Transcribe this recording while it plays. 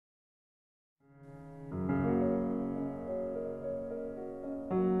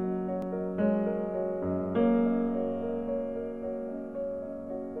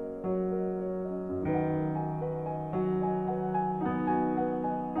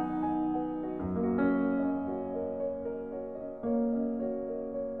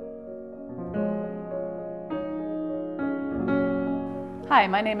Hi,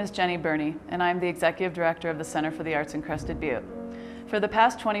 my name is Jenny Burney, and I'm the Executive Director of the Center for the Arts in Crested Butte. For the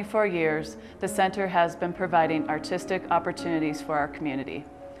past 24 years, the Center has been providing artistic opportunities for our community.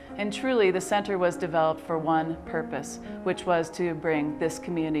 And truly, the Center was developed for one purpose, which was to bring this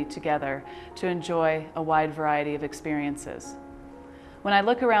community together to enjoy a wide variety of experiences. When I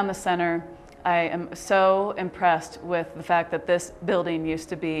look around the Center, I am so impressed with the fact that this building used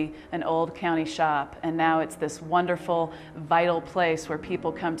to be an old county shop, and now it's this wonderful, vital place where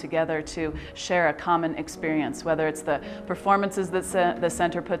people come together to share a common experience, whether it's the performances that the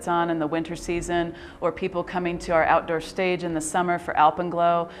Center puts on in the winter season, or people coming to our outdoor stage in the summer for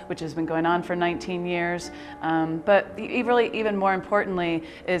Alpenglow, which has been going on for 19 years. But really, even more importantly,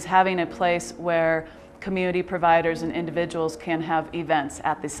 is having a place where community providers and individuals can have events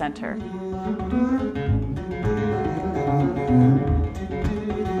at the Center.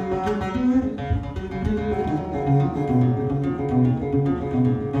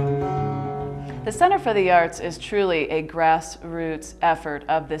 The Center for the Arts is truly a grassroots effort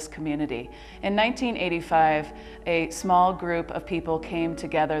of this community. In 1985, a small group of people came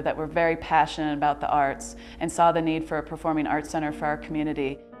together that were very passionate about the arts and saw the need for a performing arts center for our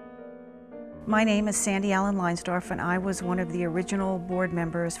community. My name is Sandy Allen Leinsdorf, and I was one of the original board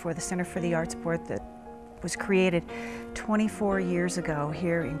members for the Center for the Arts Board that was created 24 years ago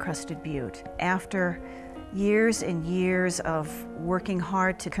here in Crested Butte. After years and years of working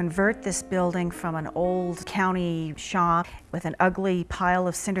hard to convert this building from an old county shop with an ugly pile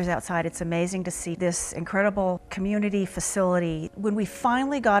of cinders outside, it's amazing to see this incredible community facility. When we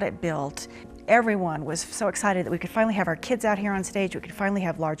finally got it built, everyone was so excited that we could finally have our kids out here on stage, we could finally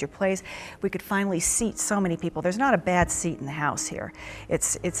have larger plays, we could finally seat so many people. There's not a bad seat in the house here.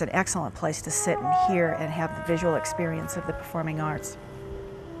 It's an excellent place to sit and hear and have the visual experience of the performing arts.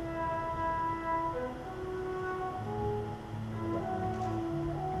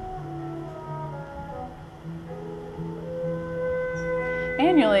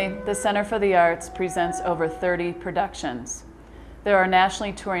 Annually, the Center for the Arts presents over 30 productions. There are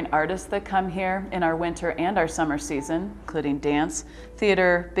nationally touring artists that come here in our winter and our summer season, including dance,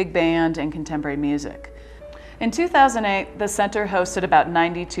 theater, big band, and contemporary music. In 2008, the Center hosted about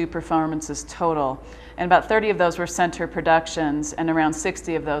 92 performances total, and about 30 of those were Center productions, and around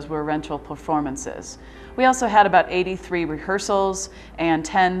 60 of those were rental performances. We also had about 83 rehearsals and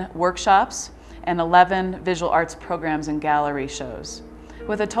 10 workshops, and 11 visual arts programs and gallery shows,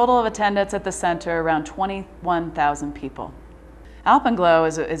 with a total of attendance at the Center around 21,000 people. Alpenglow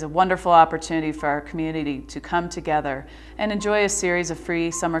is a wonderful opportunity for our community to come together and enjoy a series of free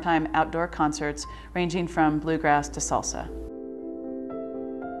summertime outdoor concerts ranging from bluegrass to salsa.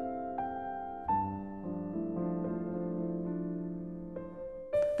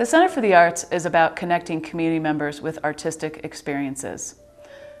 The Center for the Arts is about connecting community members with artistic experiences.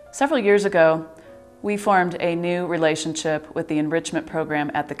 Several years ago, we formed a new relationship with the enrichment program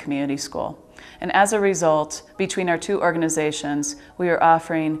at the community school. And as a result, between our two organizations, we are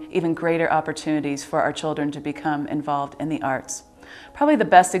offering even greater opportunities for our children to become involved in the arts. Probably the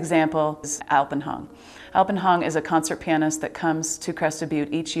best example is Alpenhong. Alpenhong is a concert pianist that comes to Crested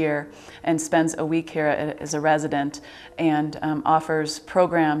Butte each year and spends a week here as a resident and offers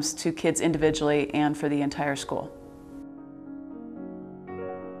programs to kids individually and for the entire school.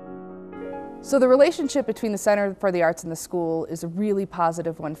 So the relationship between the Center for the Arts and the school is a really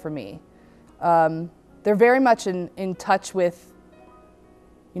positive one for me. They're very much in touch with,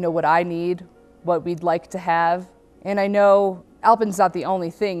 what I need, what we'd like to have. And I know Alpen's not the only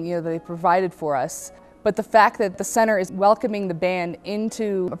thing, that they provided for us. But the fact that the Center is welcoming the band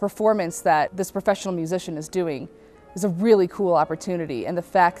into a performance that this professional musician is doing is a really cool opportunity. And the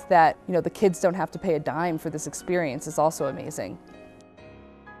fact that, the kids don't have to pay a dime for this experience is also amazing.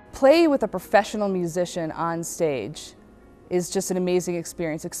 Play with a professional musician on stage is just an amazing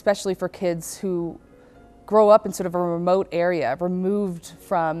experience, especially for kids who grow up in sort of a remote area, removed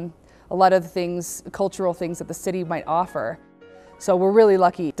from a lot of the things, cultural things that the city might offer. So we're really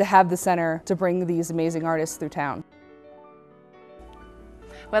lucky to have the Center to bring these amazing artists through town.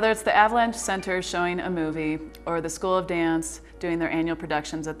 Whether it's the Avalanche Center showing a movie or the School of Dance doing their annual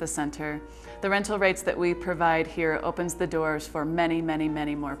productions at the Center, the rental rates that we provide here opens the doors for many, many,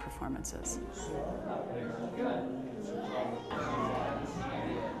 many more performances.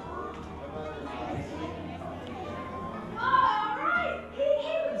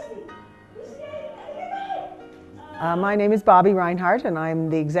 My name is Bobby Reinhardt, and I'm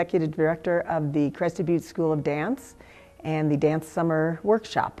the Executive Director of the Crested Butte School of Dance and the Dance Summer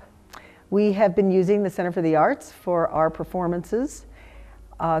Workshop. We have been using the Center for the Arts for our performances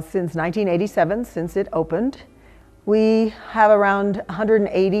since 1987, since it opened. We have around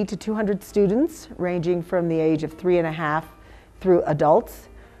 180 to 200 students ranging from the age of 3.5 through adults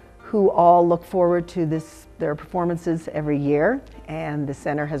who all look forward to their performances every year, and the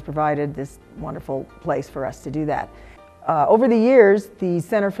center has provided this wonderful place for us to do that. Over the years, the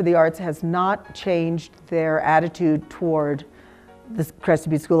Center for the Arts has not changed their attitude toward the Crested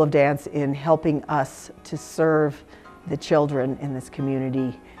Butte School of Dance in helping us to serve the children in this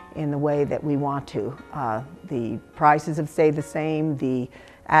community in the way that we want to. The prices have stayed the same. The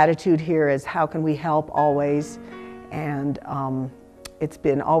attitude here is how can we help always, and it's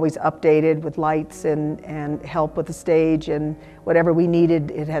been always updated with lights and help with the stage, and whatever we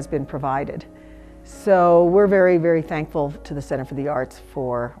needed, it has been provided. So we're very, very thankful to the Center for the Arts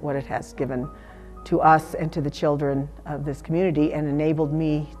for what it has given to us and to the children of this community, and enabled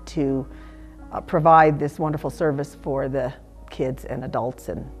me to provide this wonderful service for the kids and adults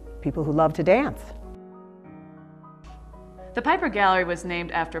and people who love to dance. The Piper Gallery was named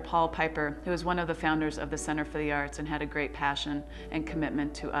after Paul Piper, who was one of the founders of the Center for the Arts and had a great passion and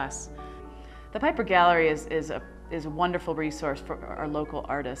commitment to us. The Piper Gallery is a wonderful resource for our local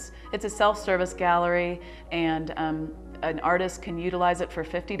artists. It's a self-service gallery, and an artist can utilize it for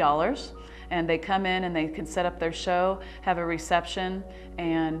 $50, and they come in and they can set up their show, have a reception,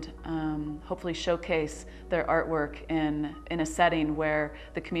 and hopefully showcase their artwork in a setting where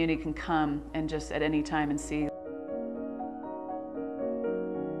the community can come and just at any time and see.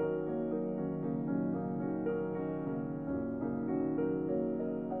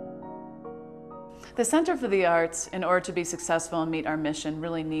 The Center for the Arts, in order to be successful and meet our mission,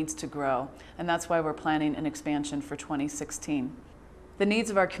 really needs to grow, and that's why we're planning an expansion for 2016. The needs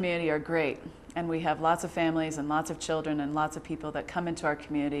of our community are great, and we have lots of families and lots of children and lots of people that come into our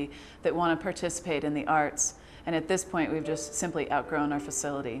community that want to participate in the arts, and at this point we've just simply outgrown our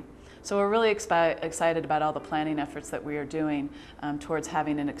facility. So we're really excited about all the planning efforts that we are doing towards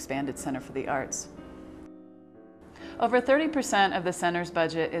having an expanded Center for the Arts. Over 30% of the center's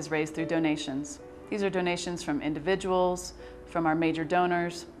budget is raised through donations. These are donations from individuals, from our major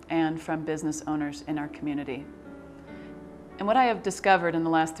donors, and from business owners in our community. And what I have discovered in the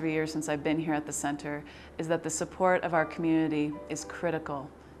last 3 years since I've been here at the center is that the support of our community is critical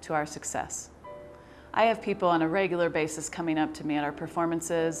to our success. I have people on a regular basis coming up to me at our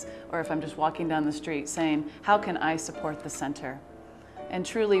performances, or if I'm just walking down the street, saying, how can I support the center? And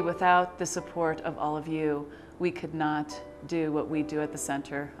truly, without the support of all of you, we could not do what we do at the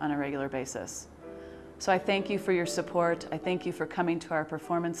center on a regular basis. So I thank you for your support. I thank you for coming to our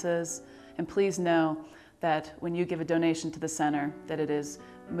performances. And please know that when you give a donation to the center, that it is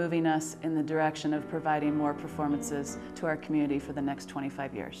moving us in the direction of providing more performances to our community for the next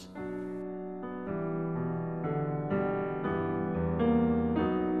 25 years.